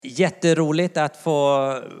Jätteroligt att få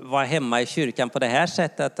vara hemma i kyrkan på det här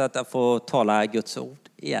sättet, att få tala Guds ord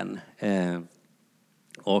igen.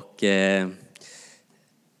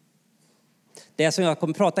 Det som jag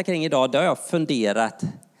kommer prata kring idag, det har jag funderat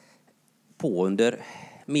på under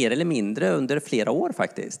mer eller mindre under flera år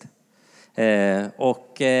faktiskt.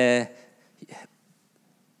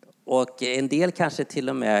 Och en del kanske till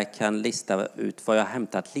och med kan lista ut vad jag har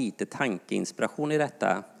hämtat lite tankeinspiration i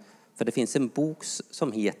detta. För det finns en bok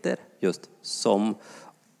som heter just Som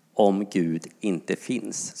om Gud inte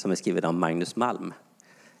finns, som är skriven av Magnus Malm.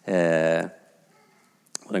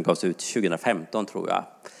 Och den gavs ut 2015 tror jag.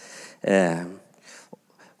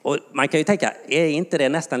 Och man kan ju tänka, är inte det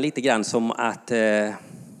nästan lite grann som att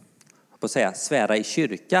svära i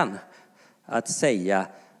kyrkan? Att säga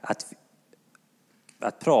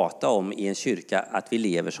att prata om i en kyrka att vi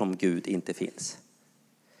lever som Gud inte finns.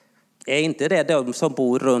 Är inte det de som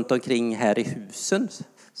bor runt omkring här i husen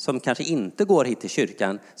som kanske inte går hit till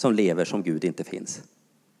kyrkan som lever som Gud inte finns?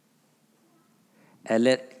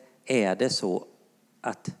 Eller är det så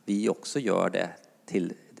att vi också gör det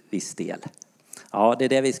till viss del? Ja, det är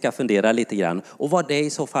det vi ska fundera lite grann. Och vad det i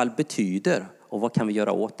så fall betyder och vad kan vi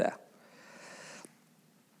göra åt det?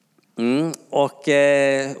 Och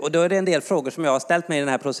då är det en del frågor som jag har ställt mig i den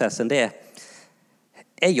här processen. Det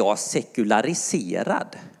är jag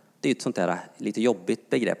sekulariserad? Det är ett sånt där lite jobbigt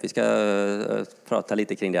begrepp. Vi ska prata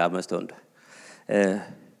lite kring det om en stund.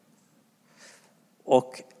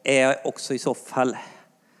 Och är jag också i så fall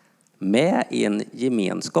med i en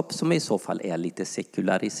gemenskap som i så fall är lite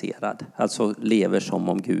sekulariserad. Alltså lever som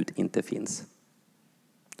om Gud inte finns.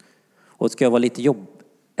 Och ska jag vara lite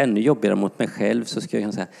ännu jobbigare mot mig själv så ska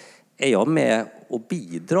jag säga, är jag med och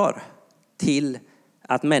bidrar till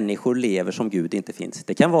att människor lever som Gud inte finns?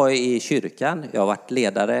 Det kan vara i kyrkan. Jag har varit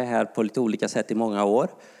ledare här på lite olika sätt i många år.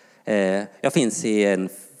 Jag finns i en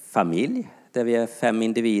familj där vi är 5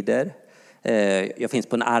 individer. Jag finns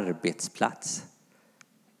på en arbetsplats.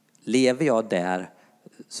 Lever jag där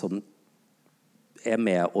som är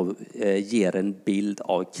med och ger en bild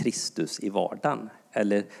av Kristus i vardagen?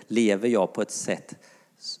 Eller lever jag på ett sätt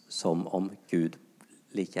som om Gud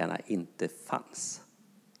lika gärna inte fanns?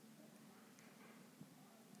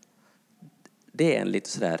 Det är en lite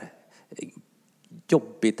sådär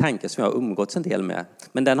jobbig tanke som jag har umgåtts en del med.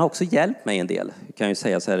 Men den har också hjälpt mig en del. Jag kan ju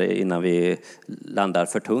säga så här innan vi landar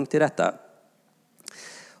för tungt i detta.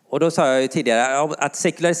 Och då sa jag ju tidigare att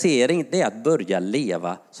sekularisering det är att börja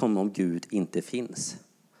leva som om Gud inte finns.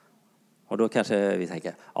 Och då kanske vi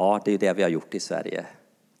tänker, ja det är det vi har gjort i Sverige.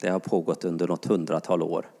 Det har pågått under något 100-tal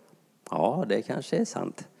år. Ja, det kanske är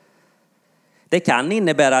sant. Det kan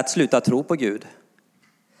innebära att sluta tro på Gud.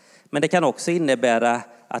 Men det kan också innebära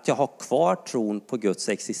att jag har kvar tron på Guds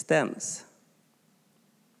existens.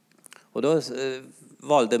 Och då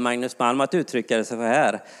valde Magnus Malm att uttrycka det så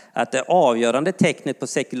här. Att det avgörande tecknet på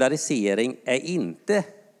sekularisering är inte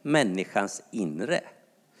människans inre.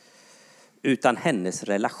 Utan hennes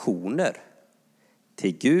relationer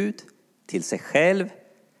till Gud, till sig själv,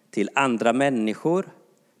 till andra människor,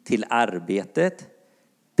 till arbetet,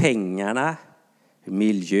 pengarna,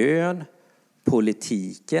 miljön,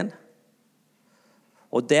 politiken.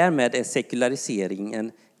 Och därmed är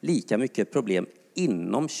sekulariseringen lika mycket problem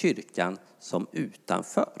inom kyrkan som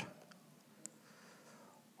utanför.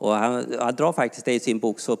 Och han drar faktiskt det i sin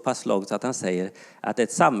bok så pass långt att han säger att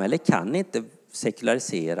ett samhälle kan inte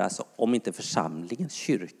sekulariseras om inte församlingen,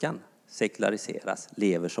 kyrkan, sekulariseras,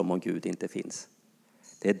 lever som om Gud inte finns.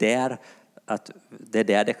 Det är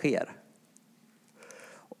där det sker.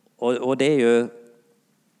 Och det är ju,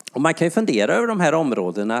 och man kan ju fundera över de här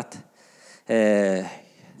områdena att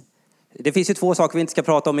det finns ju 2 saker vi inte ska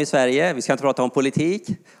prata om i Sverige. Vi ska inte prata om politik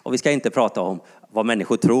och vi ska inte prata om vad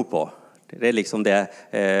människor tror på. Det är liksom det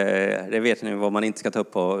vet ni vad man inte ska ta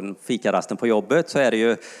upp på fikarasten på jobbet, så är det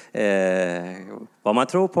ju vad man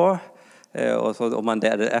tror på. Och så om man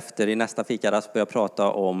därefter i nästa fikarast börjar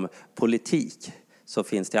prata om politik så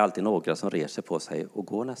finns det alltid några som reser på sig och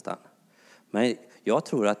går nästan. Men jag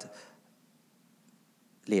tror att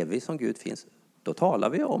lever vi som Gud finns, då talar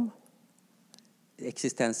vi om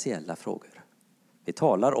existentiella frågor. Vi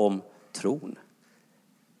talar om tron.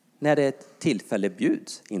 När det ett tillfälle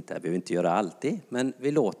bjuds, vi behöver inte göra alltid, men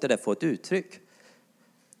vi låter det få ett uttryck.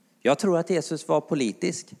 Jag tror att Jesus var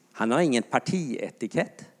politisk. Han har ingen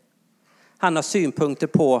partietikett. Han har synpunkter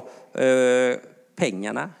på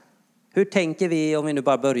pengarna. Hur tänker vi, om vi nu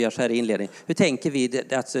bara börjar så här i inledningen, hur tänker vi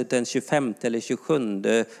att den 25 eller 27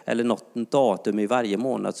 eller något datum i varje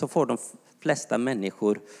månad så får de flesta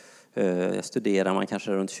människor, studerar man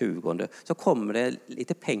kanske runt 20, så kommer det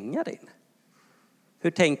lite pengar in.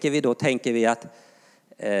 Hur tänker vi då? Tänker vi att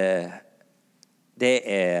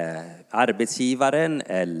det är arbetsgivaren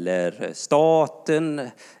eller staten,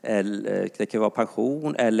 eller det kan vara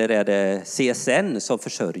pension, eller är det CSN som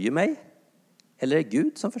försörjer mig? Eller är det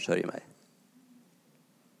Gud som försörjer mig?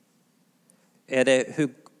 Är det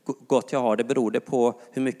hur gott jag har det, beror det på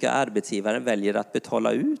hur mycket arbetsgivaren väljer att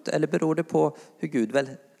betala ut, eller beror det på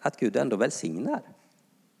att Gud ändå välsignar?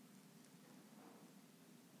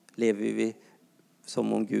 Lever vi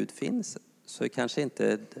som om Gud finns, så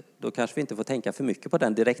då kanske vi inte får tänka för mycket på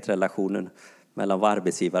den direktrelationen mellan vad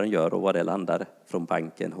arbetsgivaren gör och vad det landar från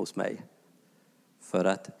banken hos mig.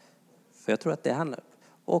 För jag tror att det handlar.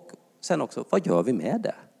 Och sen också, vad gör vi med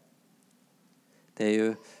det?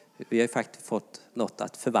 Vi har ju faktiskt fått något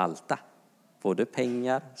att förvalta. Både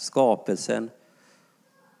pengar, skapelsen,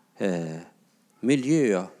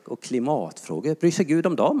 miljö- och klimatfrågor. Bryr sig Gud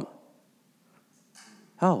om dem?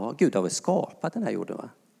 Ja, Gud har väl skapat den här jorden, va?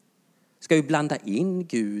 Ska vi blanda in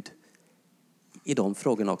Gud i de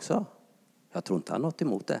frågorna också? Jag tror inte han har något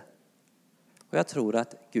emot det. Och jag tror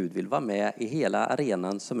att Gud vill vara med i hela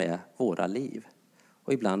arenan som är våra liv.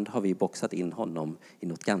 Och ibland har vi boxat in honom i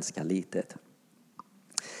något ganska litet.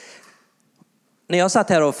 När jag satt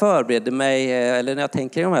här och förberedde mig, eller när jag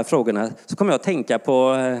tänker i de här frågorna, så kommer jag att tänka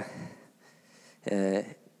på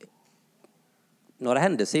några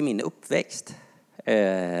händelser i min uppväxt.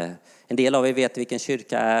 En del av er vet vilken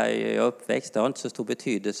kyrka jag är uppväxt. Det har inte så stor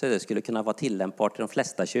betydelse. Det skulle kunna vara tillämpbart i de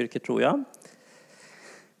flesta kyrkor, tror jag.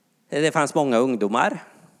 Det fanns många ungdomar.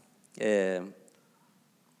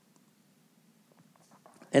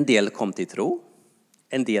 En del kom till tro.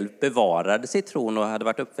 En del bevarade sig tron och hade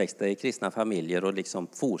varit uppväxta i kristna familjer och liksom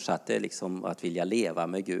fortsatte att vilja leva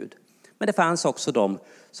med Gud. Men det fanns också de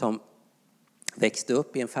som växte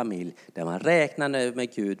upp i en familj där man räknade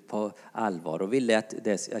med Gud på allvar och ville att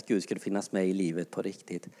Gud skulle finnas med i livet på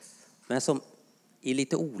riktigt. Men som i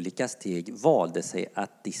lite olika steg valde sig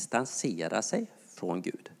att distansera sig från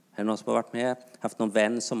Gud. Är det någon som har varit med, haft någon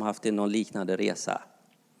vän som haft någon liknande resa?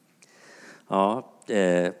 Ja,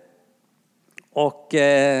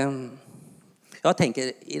 jag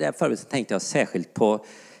tänker, i det här förberedelsen tänkte jag särskilt på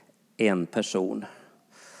en person.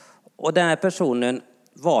 Och den här personen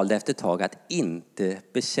valde efter ett tag att inte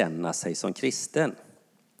bekänna sig som kristen.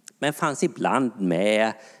 Men fanns ibland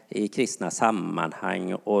med i kristna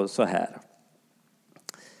sammanhang och så här.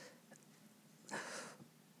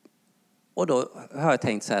 Och då har jag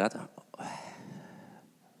tänkt så här att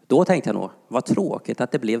då tänkte jag nog, vad tråkigt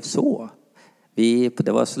att det blev så. Det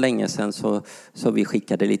var så länge sedan så vi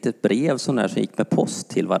skickade lite brev som gick med post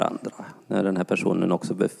till varandra. När den här personen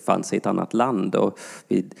också befann sig i ett annat land. Och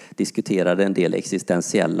vi diskuterade en del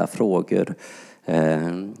existentiella frågor.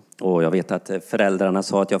 Och jag vet att föräldrarna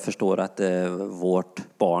sa att jag förstår att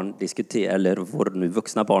vårt barn diskuterar, eller vår nu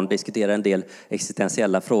vuxna barn diskuterar en del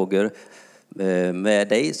existentiella frågor med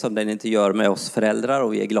dig som den inte gör med oss föräldrar,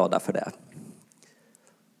 och vi är glada för det.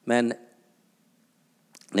 Men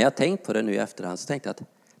när jag tänkt på det nu i efterhand så tänkte jag att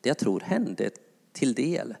det jag tror hände till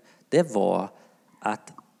del, det var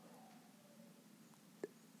att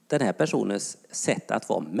den här personens sätt att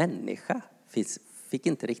vara människa fick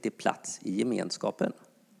inte riktigt plats i gemenskapen.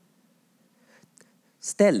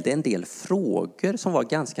 Ställde en del frågor som var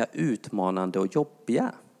ganska utmanande och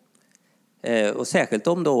jobbiga. Och särskilt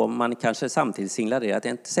om man kanske samtidigt signalerar att det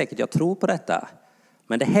är inte säkert jag tror på detta.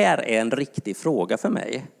 Men det här är en riktig fråga för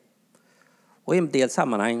mig. Och i en del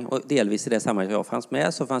sammanhang, och delvis i det sammanhang jag fanns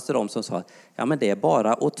med, så fanns det de som sa att ja, men det är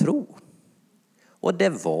bara att tro. Och det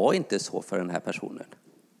var inte så för den här personen.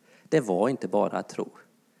 Det var inte bara att tro.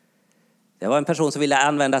 Det var en person som ville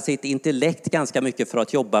använda sitt intellekt ganska mycket för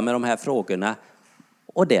att jobba med de här frågorna.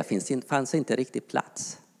 Och det fanns inte riktigt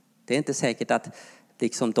plats. Det är inte säkert att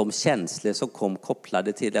de känslor som kom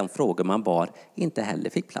kopplade till den fråga man bar inte heller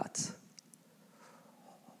fick plats.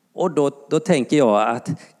 Och då tänker jag att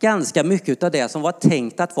ganska mycket av det som var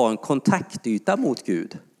tänkt att vara en kontaktyta mot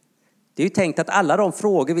Gud. Det är ju tänkt att alla de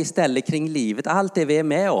frågor vi ställer kring livet, allt det vi är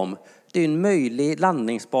med om, det är en möjlig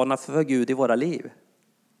landningsbana för Gud i våra liv.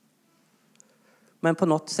 Men på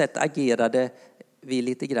något sätt agerade vi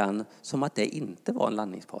lite grann som att det inte var en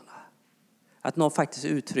landningsbana. Att någon faktiskt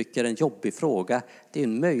uttrycker en jobbig fråga, det är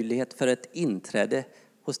en möjlighet för ett inträde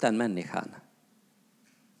hos den människan.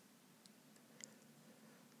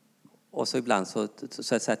 Och så ibland så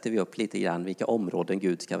sätter vi upp lite grann vilka områden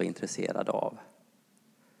Gud ska vara intresserad av.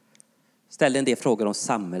 Ställde en del frågor om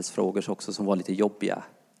samhällsfrågor också som var lite jobbiga.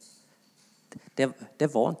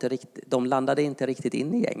 Det var inte riktigt, de landade inte riktigt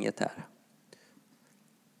in i gänget här.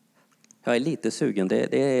 Jag är lite sugen,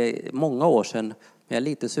 det är många år sedan, men jag är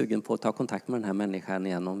lite sugen på att ta kontakt med den här människan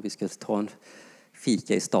igen om vi ska ta en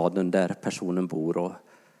fika i staden där personen bor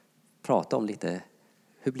prata om lite,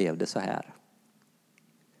 hur blev det så här?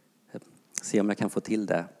 Se om jag kan få till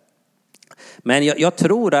det. Men jag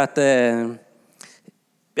tror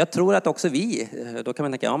att också vi, då kan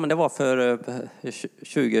man tänka, ja men det var för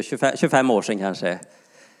 20-25 år sedan kanske.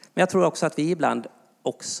 Men jag tror också att vi ibland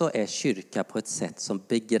också är kyrka på ett sätt som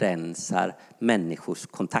begränsar människors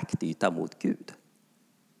kontaktyta mot Gud.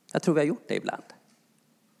 Jag tror vi har gjort det ibland.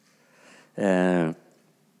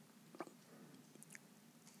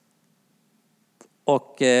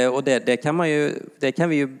 Och det kan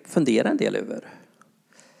vi ju fundera en del över.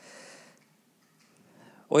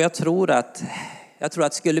 Och jag tror att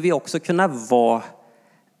skulle vi också kunna vara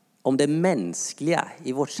om det mänskliga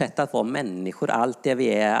i vårt sätt att vara människor, allt det vi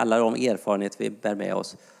är, alla de erfarenheter vi bär med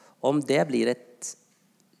oss, om det blir ett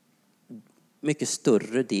mycket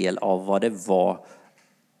större del av vad det var,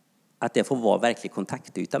 att det får vara verklig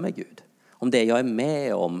kontaktyta med Gud. Om det jag är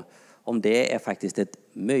med om det är faktiskt ett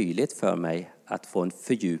möjligt för mig att få en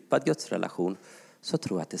fördjupad gudsrelation, så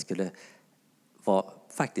tror jag att det skulle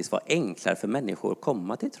faktiskt vara enklare för människor att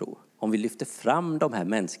komma till tro. Om vi lyfter fram de här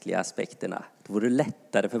mänskliga aspekterna, då vore det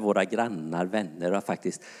lättare för våra grannar, vänner att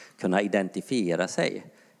faktiskt kunna identifiera sig.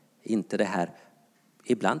 Inte det här,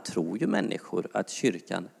 ibland tror ju människor att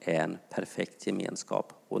kyrkan är en perfekt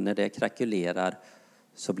gemenskap. Och när det krackelerar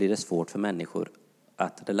så blir det svårt för människor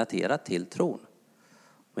att relatera till tron.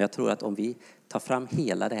 Men jag tror att om vi tar fram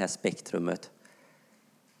hela det här spektrumet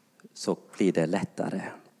så blir det lättare.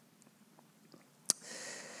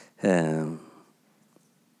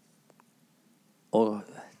 Och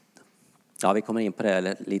ja, vi kommer in på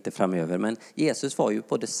det lite framöver. Men Jesus var ju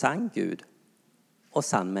både sann Gud och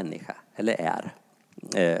sann människa, eller är.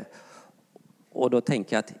 Och då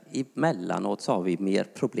tänker jag att emellanåt så har vi mer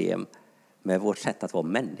problem med vårt sätt att vara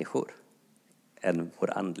människor än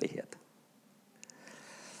vår andlighet.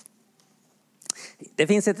 Det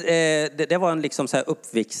finns det var en liksom så här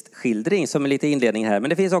uppväxtskildring som är lite inledning här. Men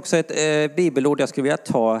det finns också ett bibelord jag skulle vilja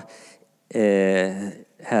ta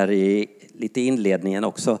här i lite inledningen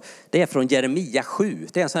också. Det är från Jeremia 7.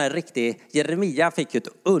 Det är en sån här riktig, Jeremia fick ju ett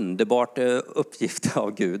underbart uppgift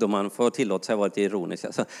av Gud, om man får tillåta sig att vara lite ironisk.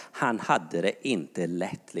 Alltså, han hade det inte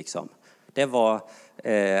lätt liksom. Det var,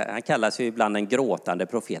 han kallas ju ibland en gråtande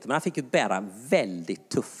profet, men han fick ju bära väldigt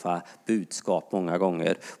tuffa budskap många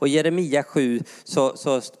gånger. Och i Jeremia 7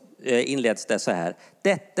 så inleds det så här.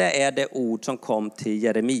 Detta är det ord som kom till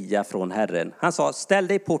Jeremia från Herren. Han sa, ställ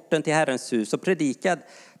dig i porten till Herrens hus och predika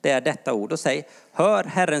där detta ord och säg, hör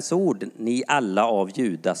Herrens ord, ni alla av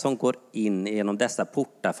Juda som går in genom dessa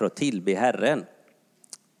portar för att tillbe Herren.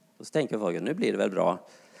 Och så tänker jag, nu blir det väl bra.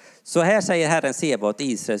 Så här säger Herren Sebaot,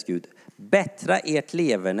 Israels Gud, bättra ert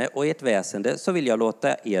leverne och ert väsende, så vill jag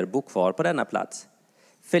låta er bo kvar på denna plats.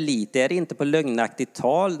 Förlita er inte på lögnaktigt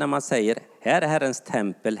tal när man säger, här är Herrens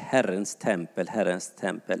tempel, Herrens tempel, Herrens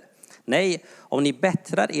tempel. Nej, om ni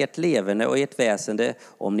bättrar ert leverne och ert väsende,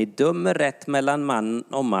 om ni dömer rätt mellan man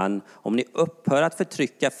och man, om ni upphör att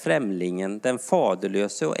förtrycka främlingen, den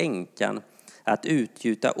faderlöse och änkan, att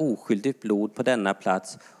utgjuta oskyldigt blod på denna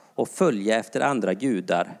plats och följa efter andra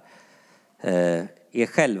gudar, er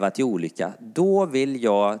själva till olycka, då vill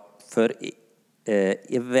jag för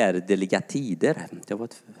evärdeliga tider, det var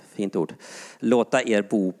ett fint ord, låta er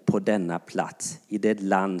bo på denna plats i det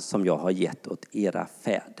land som jag har gett åt era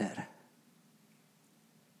fäder.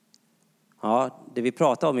 Ja, det vi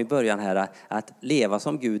pratade om i början här, att leva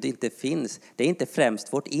som Gud inte finns, det är inte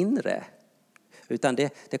främst vårt inre, utan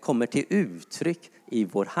det kommer till uttryck i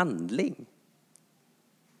vår handling.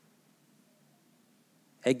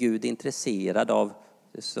 Är Gud intresserad av,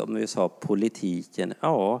 som vi sa, politiken?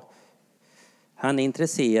 Ja, han är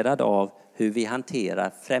intresserad av hur vi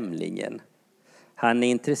hanterar främlingen. Han är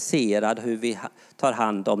intresserad hur vi tar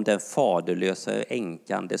hand om den faderlösa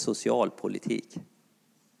änkan, det socialpolitik.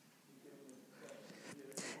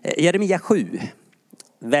 Jeremia 7,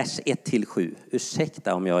 vers 1-7.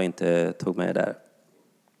 Ursäkta om jag inte tog med där.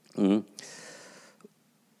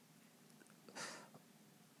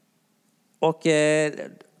 Och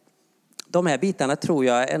de här bitarna tror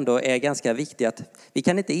jag ändå är ganska viktiga. Att vi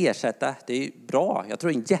kan inte ersätta, det är bra, jag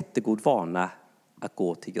tror det är en jättegod vana att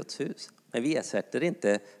gå till Guds hus. Men vi ersätter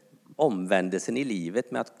inte omvändelsen i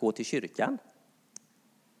livet med att gå till kyrkan.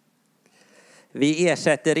 Vi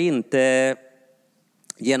ersätter inte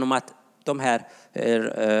genom att de här,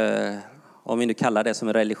 om vi nu kallar det som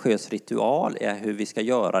en religiös ritual, är hur vi ska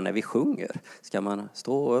göra när vi sjunger. Ska man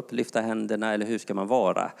stå upp, lyfta händerna eller hur ska man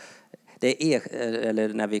vara?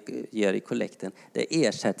 Eller när vi ger i kollekten. Det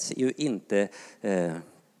ersätts ju inte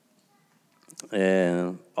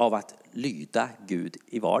av att lyda Gud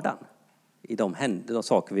i vardagen. I de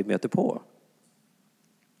saker vi möter på.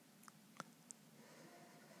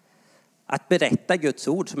 Att berätta Guds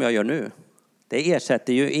ord som jag gör nu, det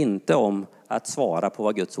ersätter ju inte om att svara på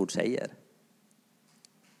vad Guds ord säger.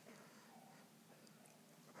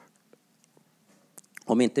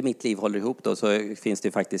 Om inte mitt liv håller ihop då, så finns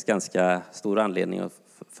det faktiskt ganska stor anledning att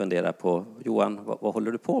fundera på, Johan, vad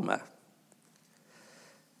håller du på med?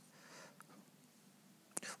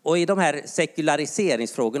 Och i de här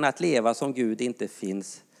sekulariseringsfrågorna, att leva som Gud inte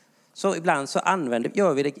finns, så ibland så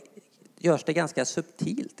görs det ganska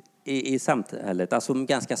subtilt i samhället. Alltså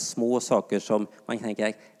ganska små saker som man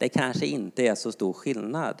tänker, det kanske inte är så stor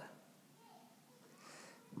skillnad.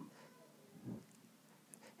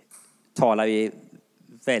 Talar vi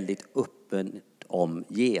väldigt öppet om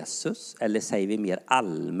Jesus, eller säger vi mer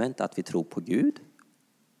allmänt att vi tror på Gud?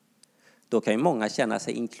 Då kan ju många känna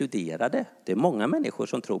sig inkluderade. Det är många människor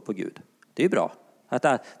som tror på Gud. Det är ju bra.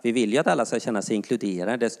 Vi vill ju att alla ska känna sig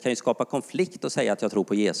inkluderade. Det kan ju skapa konflikt att säga att jag tror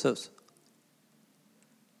på Jesus.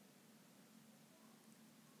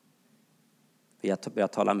 Vi har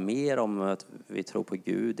börjat tala mer om att vi tror på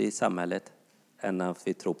Gud i samhället än att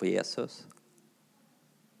vi tror på Jesus.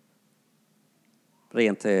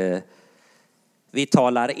 Vi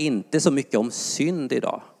talar inte så mycket om synd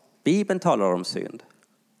idag. Bibeln talar om synd.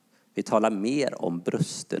 Vi talar mer om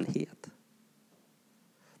brustenhet.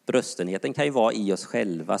 Brustenheten kan ju vara i oss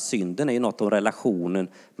själva. Synden är ju något om relationen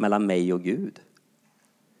mellan mig och Gud.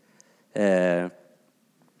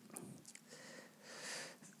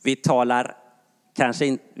 Vi talar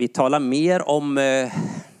mer om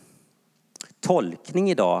tolkning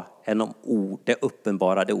idag än om det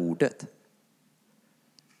uppenbarade ordet.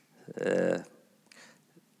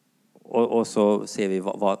 Och så ser vi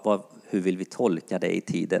hur vill vi tolka det i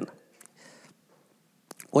tiden.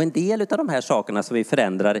 Och en del av de här sakerna som vi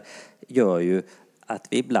förändrar gör ju att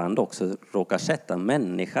vi ibland också råkar sätta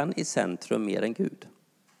människan i centrum mer än Gud.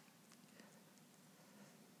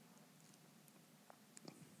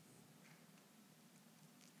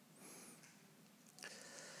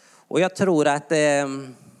 Och jag tror att det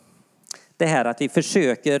här att vi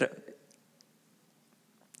försöker,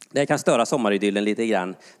 det kan störa sommaridyllen lite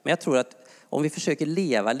grann, men jag tror att om vi försöker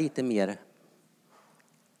leva lite mer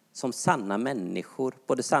som sanna människor,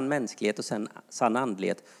 både sann mänsklighet och sann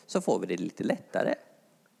andlighet, så får vi det lite lättare.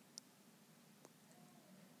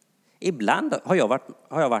 Ibland har jag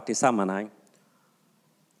varit i sammanhang,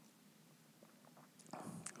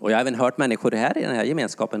 och jag har även hört människor här i den här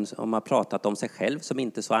gemenskapen som har pratat om sig själv som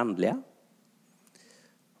inte så andliga.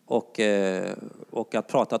 Och har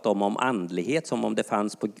pratat om andlighet som om det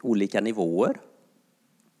fanns på olika nivåer.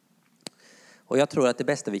 Och jag tror att det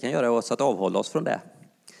bästa vi kan göra är att avhålla oss från det.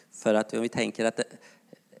 För att om vi tänker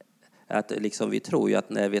att liksom vi tror ju att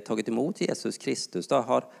när vi har tagit emot Jesus Kristus, då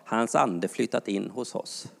har hans ande flyttat in hos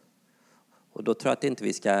oss. Och då tror jag att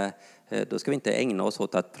då ska vi inte ägna oss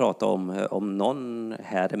åt att prata om någon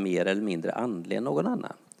här är mer eller mindre andlig än någon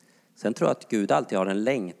annan. Sen tror jag att Gud alltid har en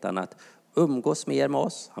längtan att umgås mer med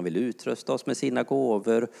oss. Han vill utrusta oss med sina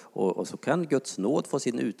gåvor. Och så kan Guds nåd få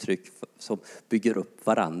sin uttryck som bygger upp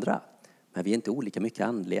varandra. Men vi är inte olika mycket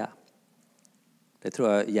andliga. Det tror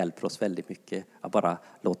jag hjälper oss väldigt mycket att bara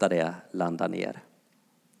låta det landa ner.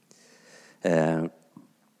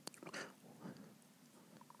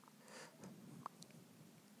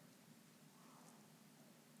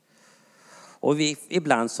 Och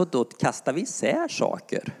ibland så då kastar vi isär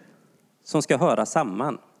saker som ska höra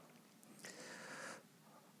samman.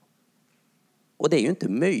 Och det är ju inte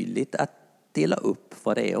möjligt att dela upp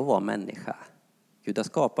vad det är att vara människa. Gud har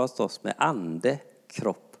skapat oss med ande,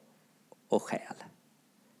 kropp och själ.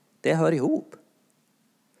 Det hör ihop.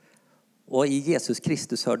 Och i Jesus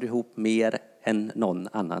Kristus hör det ihop mer än någon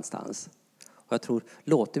annanstans. Och jag tror,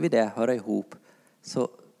 låter vi det höra ihop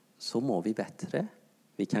så mår vi bättre.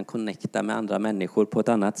 Vi kan connecta med andra människor på ett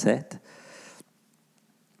annat sätt.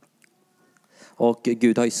 Och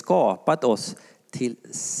Gud har ju skapat oss till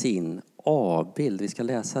sin avbild. Vi ska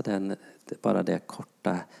läsa den, bara det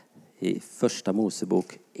korta, i första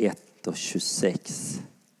Mosebok 1:26.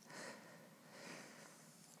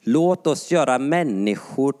 Låt oss göra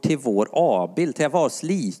människor till vår avbild, till att vara oss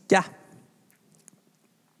lika.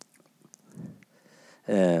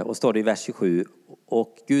 Och står det i vers 27.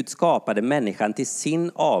 Och Gud skapade människan till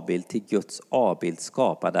sin avbild, till Guds avbild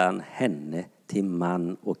skapade han henne, till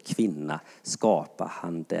man och kvinna skapade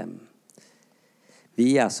han dem.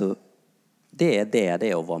 Det är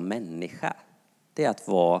det att vara människa. Det är att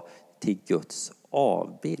vara till Guds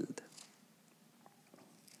avbild.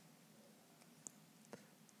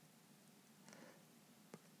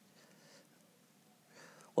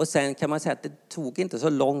 Och sen kan man säga att det tog inte så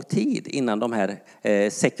lång tid innan de här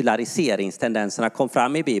sekulariseringstendenserna kom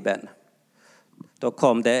fram i Bibeln. Då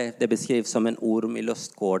kom det beskrivs som en orm i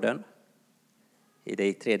lustgården. I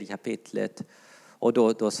det 3:e kapitlet. Och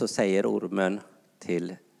då så säger ormen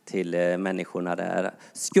till människorna där.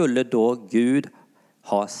 Skulle då Gud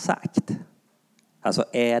ha sagt? Alltså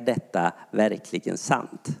är detta verkligen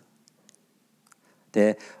sant?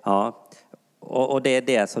 Och det är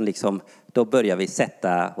det som liksom, då börjar vi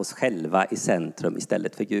sätta oss själva i centrum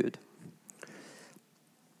istället för Gud.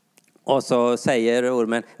 Och så säger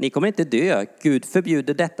ormen, ni kommer inte dö. Gud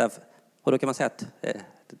förbjuder detta. Och då kan man säga att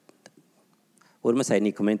ormen säger,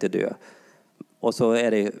 ni kommer inte dö. Och så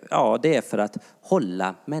är det är för att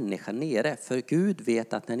hålla människan nere. För Gud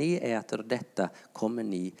vet att när ni äter detta kommer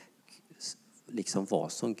ni liksom vara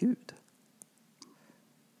som Gud.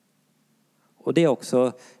 Och det är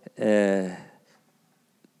också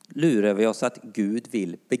lurar vi oss att Gud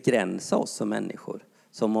vill begränsa oss som människor.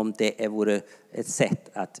 Som om det vore ett sätt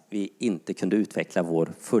att vi inte kunde utveckla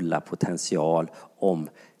vår fulla potential om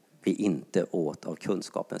vi inte åt av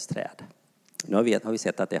kunskapens träd. Nu har vi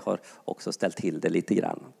sett att det har också ställt till det lite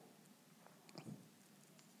grann.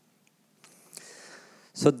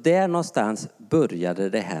 Så där någonstans började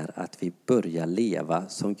det här att vi börjar leva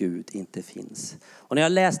som Gud inte finns. Och när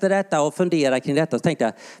jag läste detta och funderade kring detta så tänkte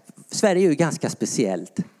jag, Sverige är ju ganska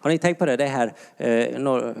speciellt. Har ni tänkt på det? Det här,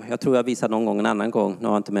 jag tror jag visade någon gång en annan gång, nu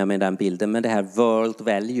har jag inte med mig den bilden, men det här world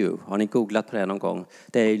value. Har ni googlat på det någon gång?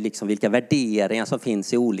 Det är liksom vilka värderingar som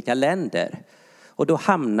finns i olika länder. Och då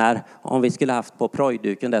hamnar, om vi skulle haft på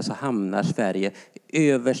projduken där, så hamnar Sverige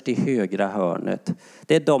överst i högra hörnet.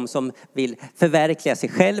 Det är de som vill förverkliga sig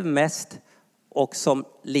själv mest och som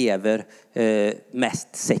lever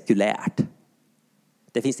mest sekulärt.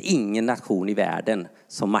 Det finns ingen nation i världen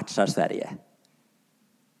som matchar Sverige.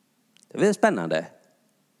 Det är väl spännande.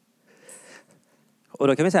 Och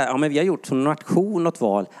då kan vi säga, ja men vi har gjort som nation något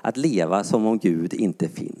val att leva som om Gud inte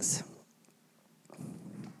finns.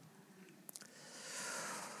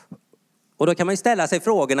 Och då kan man ju ställa sig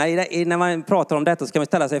frågorna, när man pratar om detta så kan man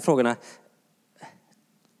ställa sig frågorna.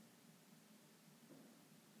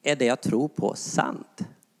 Är det jag tror på sant?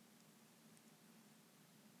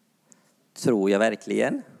 Tror jag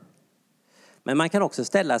verkligen? Men man kan också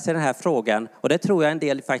ställa sig den här frågan, och det tror jag en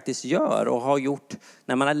del faktiskt gör och har gjort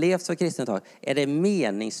när man har levt som kristen tag. Är det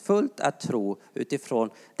meningsfullt att tro utifrån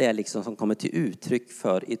det liksom som kommer till uttryck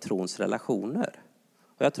för i trons relationer?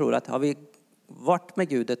 Och jag tror att har vi varit med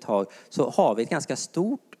Gud ett tag så har vi ett ganska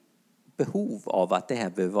stort behov av att det här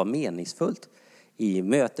behöver vara meningsfullt. I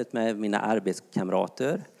mötet med mina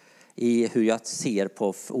arbetskamrater, i hur jag ser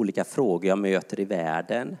på olika frågor jag möter i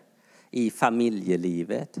världen, i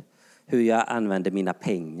familjelivet, hur jag använder mina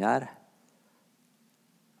pengar.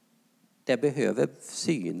 Det behöver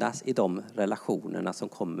synas i de relationerna som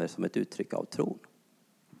kommer som ett uttryck av tron.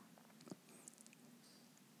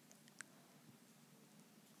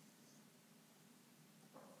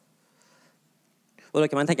 Och då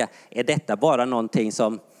kan man tänka, är detta bara någonting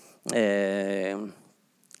som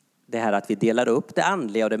det här att vi delar upp det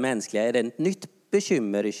andliga och det mänskliga, är det ett nytt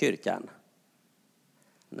bekymmer i kyrkan?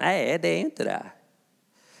 Nej, det är inte det.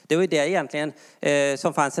 Det var ju det egentligen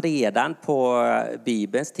som fanns redan på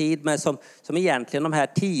Bibelns tid, men som egentligen de här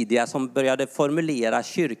tidiga som började formulera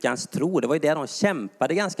kyrkans tro, det var ju det de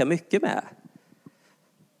kämpade ganska mycket med.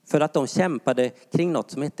 För att de kämpade kring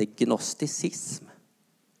något som heter gnosticism.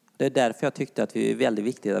 Det är därför jag tyckte att det är väldigt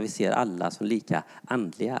viktigt att vi ser alla som lika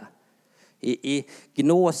andliga. I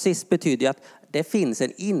gnosis betyder att det finns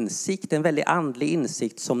en insikt, en väldigt andlig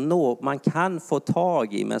insikt som man kan få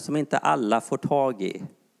tag i men som inte alla får tag i.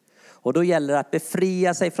 Och då gäller det att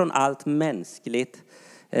befria sig från allt mänskligt.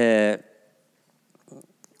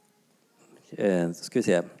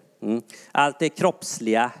 Allt det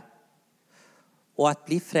kroppsliga. Och att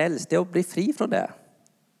bli frälst, det är att bli fri från det.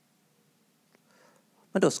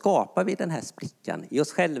 Men då skapar vi den här sprickan i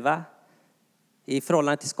oss själva, i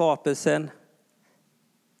förhållande till skapelsen.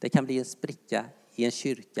 Det kan bli en spricka i en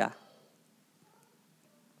kyrka.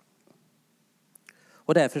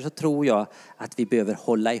 Och därför så tror jag att vi behöver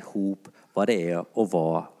hålla ihop vad det är att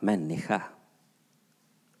vara människa.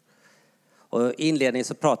 Och i inledningen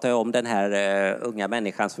så pratar jag om den här unga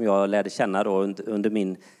människan som jag lärde känna då under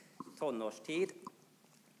min tonårstid.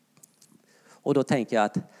 Och då tänker jag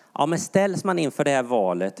att men ställs man inför det här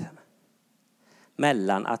valet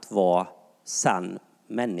mellan att vara sann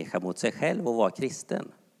människa mot sig själv och vara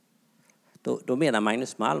kristen. Då menar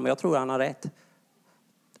Magnus Malm, och jag tror han har rätt.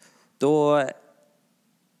 Då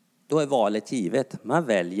är valet givet. Man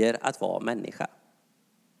väljer att vara människa.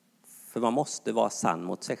 För man måste vara sann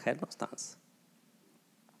mot sig själv någonstans.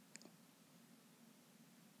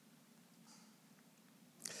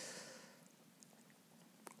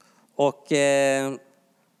 Och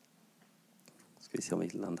ska vi se om vi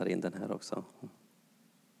landar in den här också.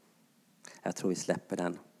 Jag tror vi släpper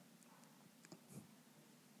den.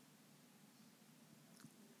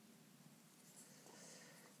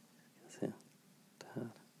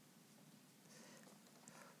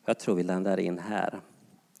 Jag tror vi landar in här.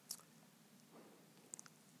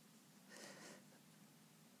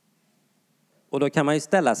 Och då kan man ju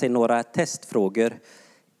ställa sig några testfrågor.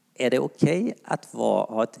 Är det okej att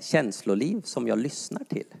ha ett känsloliv som jag lyssnar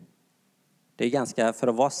till? Det är ganska, för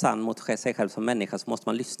att vara sann mot sig själv som människa så måste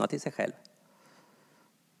man lyssna till sig själv.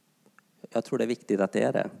 Jag tror det är viktigt att det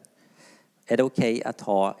är det. Är det okej att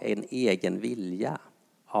ha en egen vilja?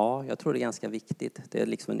 Ja, jag tror det är ganska viktigt. Det är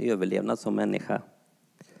liksom en överlevnad som människa.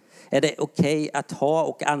 Är det okej att ha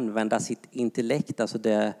och använda sitt intellekt, alltså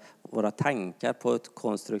våra tankar på ett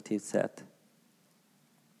konstruktivt sätt?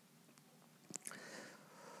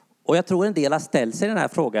 Och jag tror en del har ställt sig den här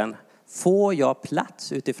frågan. Får jag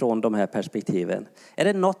plats utifrån de här perspektiven? Är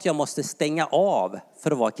det något jag måste stänga av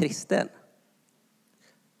för att vara kristen?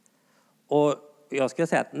 Och jag skulle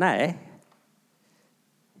säga att nej.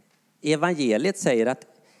 Evangeliet säger att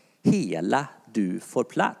hela du får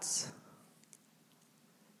plats.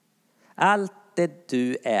 Allt det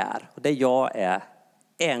du är och det jag är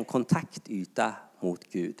en kontaktyta mot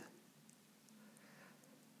Gud.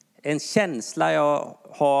 En känsla jag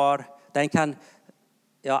har, den kan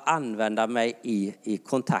jag använda mig i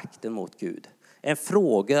kontakten mot Gud. En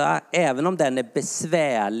fråga, även om den är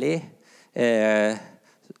besvärlig,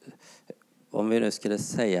 om vi nu skulle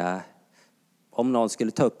säga, om någon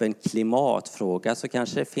skulle ta upp en klimatfråga så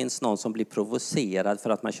kanske det finns någon som blir provocerad för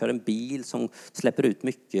att man kör en bil som släpper ut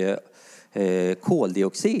mycket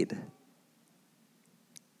koldioxid.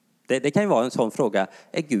 Det kan ju vara en sån fråga.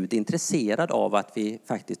 Är Gud intresserad av att vi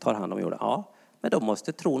faktiskt tar hand om jorden? Ja, men då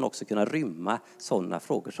måste tron också kunna rymma sådana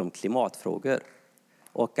frågor som klimatfrågor.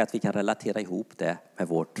 Och att vi kan relatera ihop det med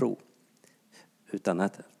vår tro. Utan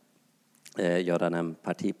att göra den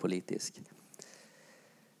partipolitisk.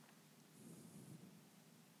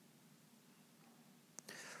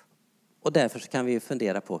 Och därför så kan vi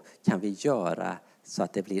fundera på, kan vi göra så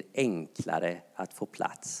att det blir enklare att få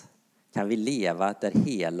plats? Kan vi leva där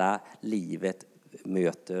hela livet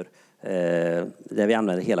möter, där vi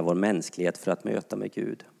använder hela vår mänsklighet för att möta med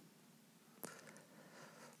Gud?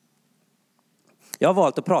 Jag har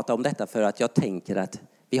valt att prata om detta för att jag tänker att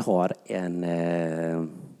vi har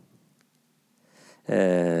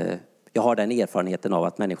jag har den erfarenheten av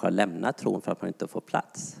att människor har lämnat tron för att man inte får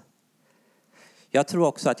plats. Jag tror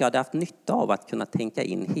också att jag hade haft nytta av att kunna tänka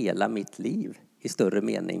in hela mitt liv i större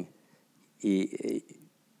mening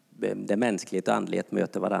där mänsklighet och andlighet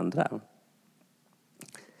möter varandra.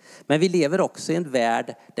 Men vi lever också i en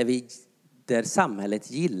värld där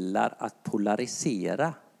samhället gillar att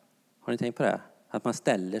polarisera. Har ni tänkt på det? Att man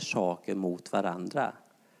ställer saker mot varandra.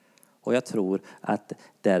 Och jag tror att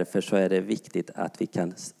därför så är det viktigt att vi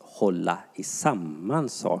kan hålla i samman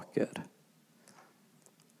saker.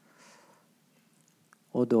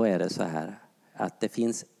 Och då är det så här att det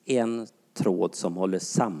finns en tråd som håller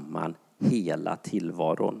samman hela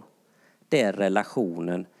tillvaron. Det är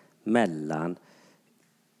relationen mellan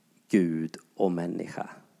Gud och människa.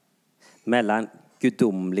 Mellan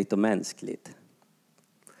gudomligt och mänskligt.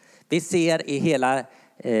 Vi ser i hela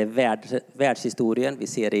världshistorien, vi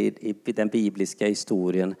ser i den bibliska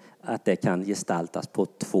historien att det kan gestaltas på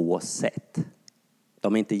två sätt.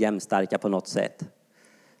 De är inte jämnstarka på något sätt.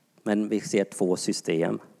 Men vi ser två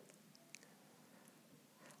system.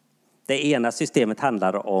 Det ena systemet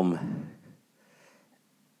handlar om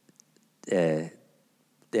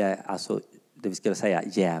det vi skulle säga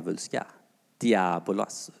djävulska.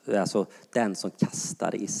 Diabolos, alltså den som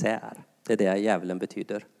kastar isär. Det är det djävulen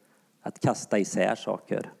betyder. Att kasta isär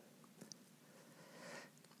saker.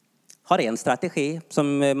 Har en strategi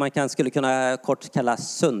som man skulle kunna kort kalla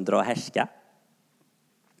söndra och härska.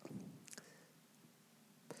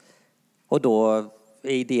 Och då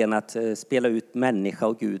är idén att spela ut människa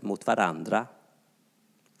och Gud mot varandra.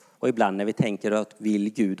 Och ibland när vi tänker att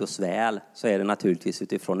vill Gud oss väl så är det naturligtvis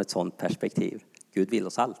utifrån ett sådant perspektiv. Gud vill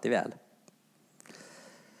oss alltid väl.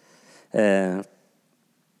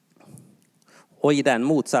 Och i den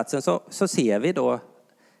motsatsen så ser vi då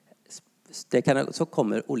så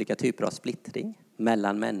kommer olika typer av splittring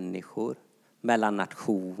mellan människor, mellan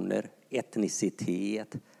nationer,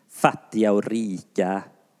 etnicitet, fattiga och rika.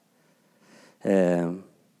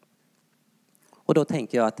 Och då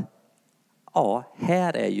tänker jag att ja,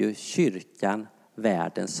 här är ju kyrkan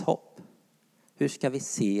världens hopp. Hur ska vi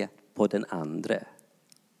se på den andra?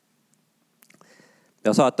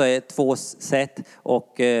 Jag sa att det är två sätt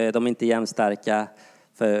och de är inte jämnstarka.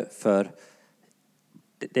 För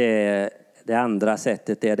det andra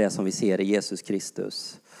sättet är det som vi ser i Jesus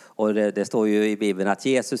Kristus. Och det står ju i Bibeln att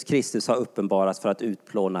Jesus Kristus har uppenbarats för att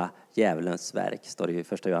utplåna djävulens verk, står det i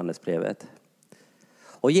första Johannesbrevet.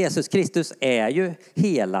 Och Jesus Kristus är ju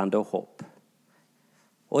helande och hopp.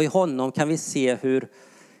 Och i honom kan vi se hur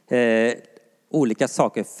olika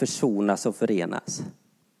saker försonas och förenas.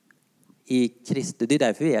 I Kristus, det är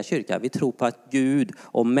därför vi är kyrka. Vi tror på att Gud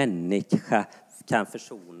och människa kan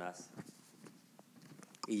försonas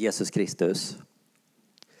i Jesus Kristus.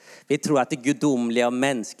 Vi tror att det gudomliga och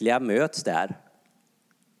mänskliga möts där.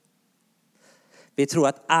 Vi tror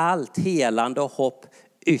att allt helande och hopp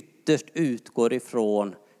ytterst utgår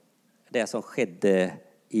ifrån det som skedde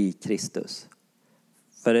i Kristus.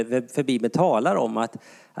 För Bibeln talar om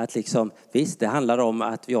att liksom, visst, det handlar om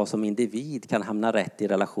att jag som individ kan hamna rätt i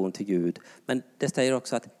relation till Gud. Men det säger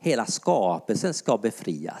också att hela skapelsen ska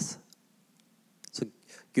befrias. Så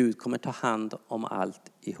Gud kommer ta hand om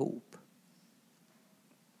allt ihop.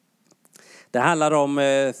 Det handlar om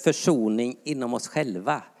försoning inom oss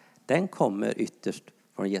själva. Den kommer ytterst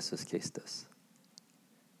från Jesus Kristus.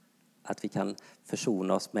 Att vi kan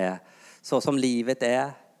försona oss med så som livet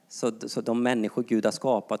är. Så de människor Gud har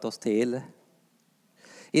skapat oss till.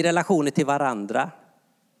 I relationer till varandra.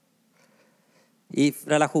 I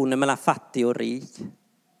relationer mellan fattig och rik.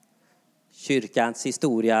 Kyrkans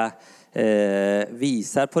historia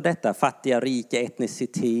visar på detta. Fattiga, rika,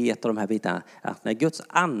 etnicitet och de här bitarna. Att när Guds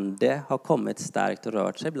ande har kommit starkt och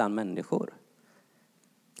rört sig bland människor.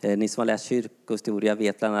 Ni som har läst kyrkohistoria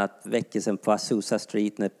vet bland annat väckelsen på Azusa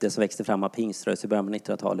Street, när det som växte fram av pingströrelsen i början av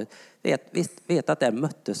 1900-talet. Vet att där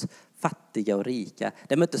möttes fattiga och rika.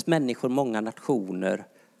 Där möttes människor, många nationer.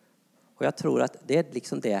 Och jag tror att det är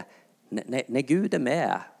liksom det, när Gud är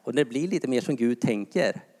med och det blir lite mer som Gud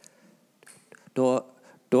tänker,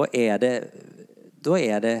 då är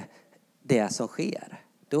det som sker.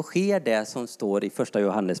 Då sker det som står i första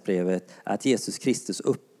Johannesbrevet, att Jesus Kristus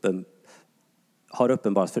har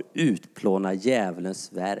uppenbarats för utplåna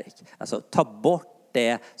djävulens verk. Alltså ta bort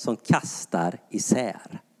det som kastar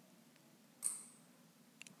isär.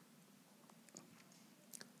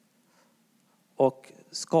 Och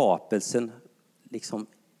skapelsen liksom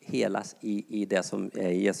helas i det som är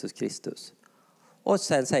Jesus Kristus. Och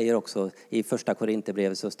sen säger också i första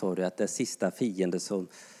Korinthierbrevet så står det att det sista fiende som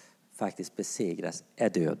faktiskt besegras är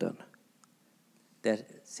döden. Det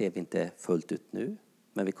ser vi inte fullt ut nu,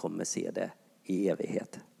 men vi kommer se det i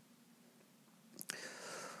evighet.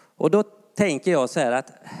 Och då tänker jag så här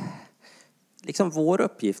att liksom vår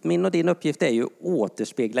uppgift, min och din uppgift, är ju att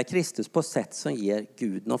återspegla Kristus på sätt som ger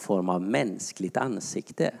Gud någon form av mänskligt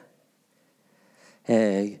ansikte.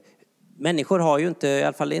 Människor har ju inte, i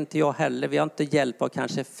alla fall inte jag heller, vi har inte hjälp av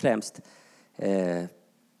kanske främst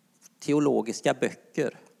teologiska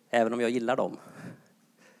böcker, även om jag gillar dem.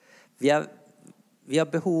 Vi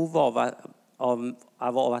har behov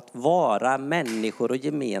av att vara människor och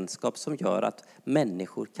gemenskap som gör att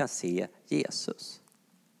människor kan se Jesus.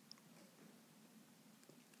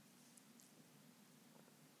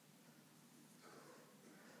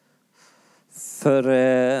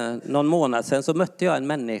 För någon månad sedan så mötte jag en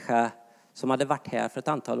människa som hade varit här för ett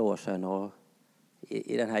antal år sedan och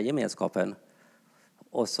i den här gemenskapen.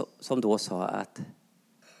 Och som då sa att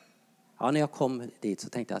när jag kom dit så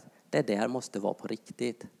tänkte jag att det där måste vara på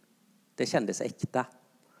riktigt. Det kändes äkta.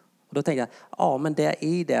 Och då tänkte jag, men det är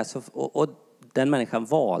i det. Så, och den människan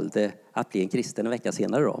valde att bli en kristen en vecka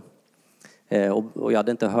senare då. Och jag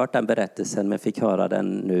hade inte hört den berättelsen, men fick höra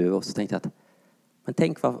den nu. Och så tänkte jag att, men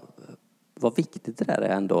tänk vad viktigt det där är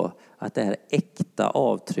ändå. Att det här äkta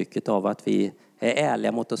avtrycket av att vi är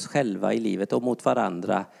ärliga mot oss själva i livet och mot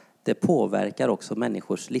varandra. Det påverkar också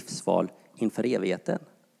människors livsval inför evigheten.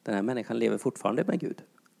 Den här människan lever fortfarande med Gud.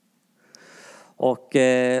 Och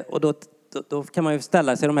då kan man ju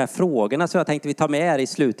ställa sig de här frågorna som jag tänkte vi tar med här i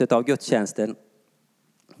slutet av gudstjänsten.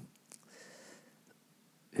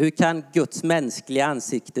 Hur kan Guds mänskliga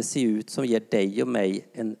ansikte se ut som ger dig och mig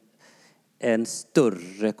en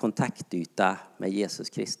större kontaktyta med Jesus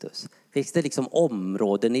Kristus? Finns det liksom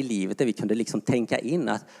områden i livet där vi kunde liksom tänka in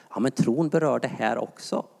att men tron berör det här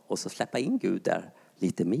också, och så släppa in Gud där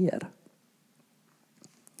lite mer.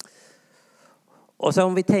 Och så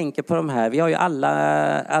om vi tänker på de här, vi har ju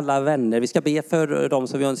alla vänner, vi ska be för de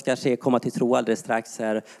som vi önskar se komma till tro alldeles strax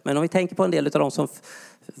här. Men om vi tänker på en del av de som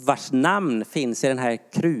vars namn finns i den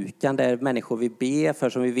här krukan där människor vi ber för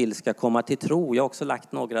som vi vill ska komma till tro. Jag har också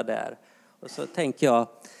lagt några där. Och så tänker jag,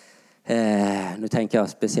 nu tänker jag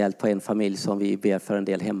speciellt på en familj som vi ber för en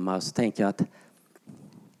del hemma. Och så tänker jag att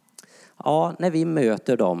när vi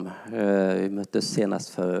möter dem, vi möttes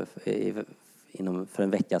senast för en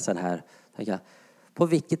vecka sedan här. På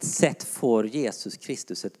vilket sätt får Jesus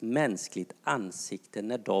Kristus ett mänskligt ansikte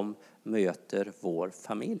när de möter vår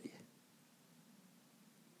familj?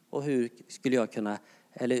 Och hur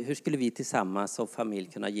skulle vi tillsammans som familj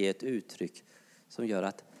kunna ge ett uttryck som gör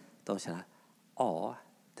att de känner, ja,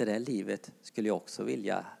 det där livet skulle jag också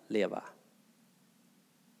vilja leva.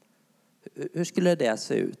 Hur skulle det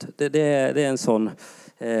se ut? Det är en sån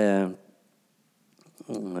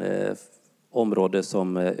område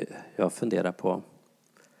som jag funderar på.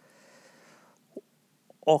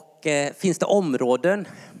 Och finns det områden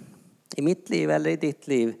i mitt liv eller i ditt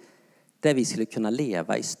liv där vi skulle kunna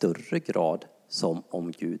leva i större grad som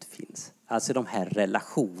om Gud finns? Alltså de här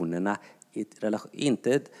relationerna,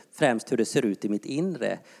 inte främst hur det ser ut i mitt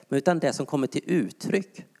inre, men utan det som kommer till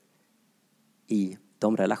uttryck i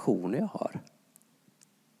de relationer jag har.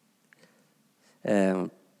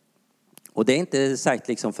 Och det är inte sagt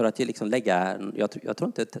liksom för att liksom lägga, jag tror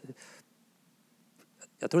inte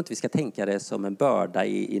vi ska tänka det som en börda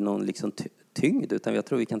i någon liksom tyngd, utan jag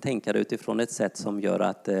tror vi kan tänka det utifrån ett sätt som gör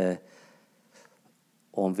att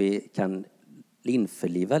om vi kan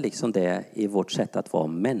införliva liksom det i vårt sätt att vara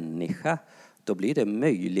människa, då blir det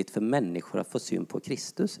möjligt för människor att få syn på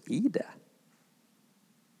Kristus i det.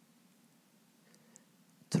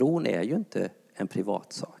 Tron är ju inte en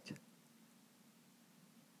privatsak.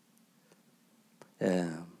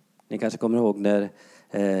 Ni kanske kommer ihåg när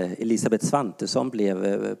Elisabeth Svantesson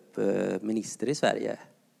blev minister i Sverige.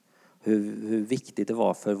 Hur viktigt det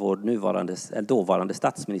var för vår dåvarande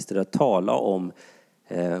statsminister att tala om,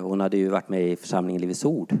 hon hade ju varit med i församlingen Livets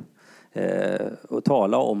Ord, och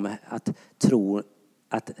tala om att tro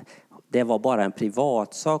att det var bara en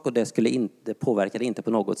privatsak och det påverkade inte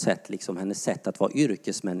på något sätt liksom hennes sätt att vara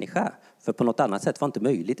yrkesmänniska. För på något annat sätt var inte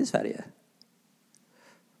möjligt i Sverige.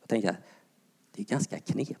 Jag tänker, det är ganska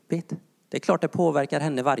knepigt. Det är klart det påverkar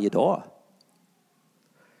henne varje dag.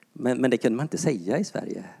 Men det kunde man inte säga i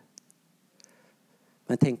Sverige.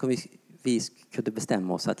 Men tänk om vi kunde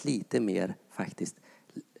bestämma oss att lite mer faktiskt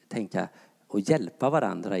tänka och hjälpa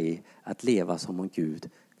varandra i att leva som om Gud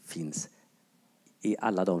finns i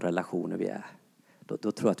alla de relationer vi är. Då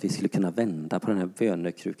tror jag att vi skulle kunna vända på den här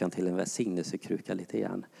bönekrukan till en välsignelsekruka lite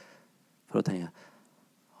grann. För att tänka,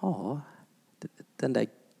 ja, den där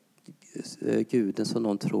guden som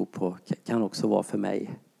någon tror på kan också vara för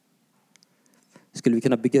mig. Skulle vi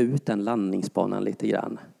kunna bygga ut den landningsbanan lite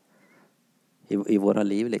grann i våra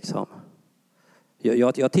liv liksom?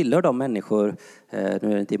 Jag tillhör de människor, nu är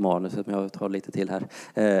det inte i manuset men jag tar lite till här.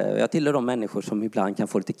 Jag tillhör de människor som ibland kan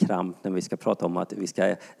få lite kramp när vi ska prata om att vi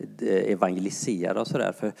ska evangelisera och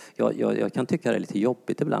sådär. För jag kan tycka det är lite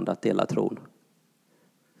jobbigt ibland att dela tron.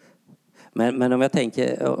 Men om jag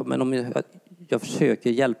tänker, jag försöker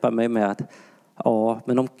hjälpa mig med att, ja,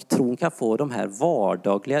 men om tron kan få de här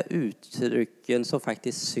vardagliga uttrycken som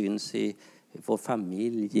faktiskt syns i vår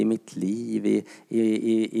familj, i mitt liv,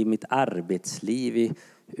 i mitt arbetsliv, i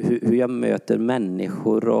hur jag möter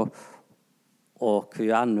människor och hur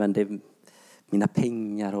jag använder mina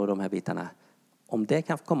pengar och de här bitarna. Om det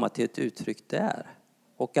kan komma till ett uttryck där,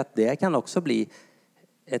 och att det kan också bli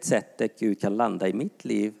ett sätt där Gud kan landa i mitt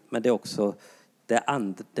liv, men det är också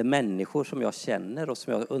det människor som jag känner och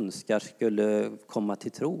som jag önskar skulle komma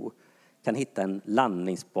till tro kan hitta en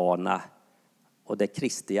landningsbana och där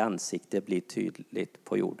Kristi ansikte blir tydligt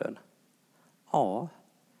på jorden. Ja,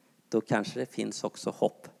 då kanske det finns också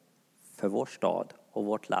hopp för vår stad och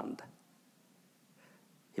vårt land.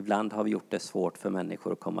 Ibland har vi gjort det svårt för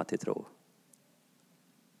människor att komma till tro.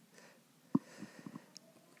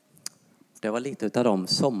 Det var lite av de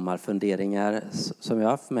sommarfunderingar som jag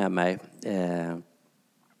har haft med mig.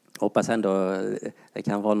 Hoppas ändå det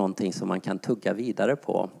kan vara någonting som man kan tugga vidare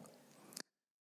på.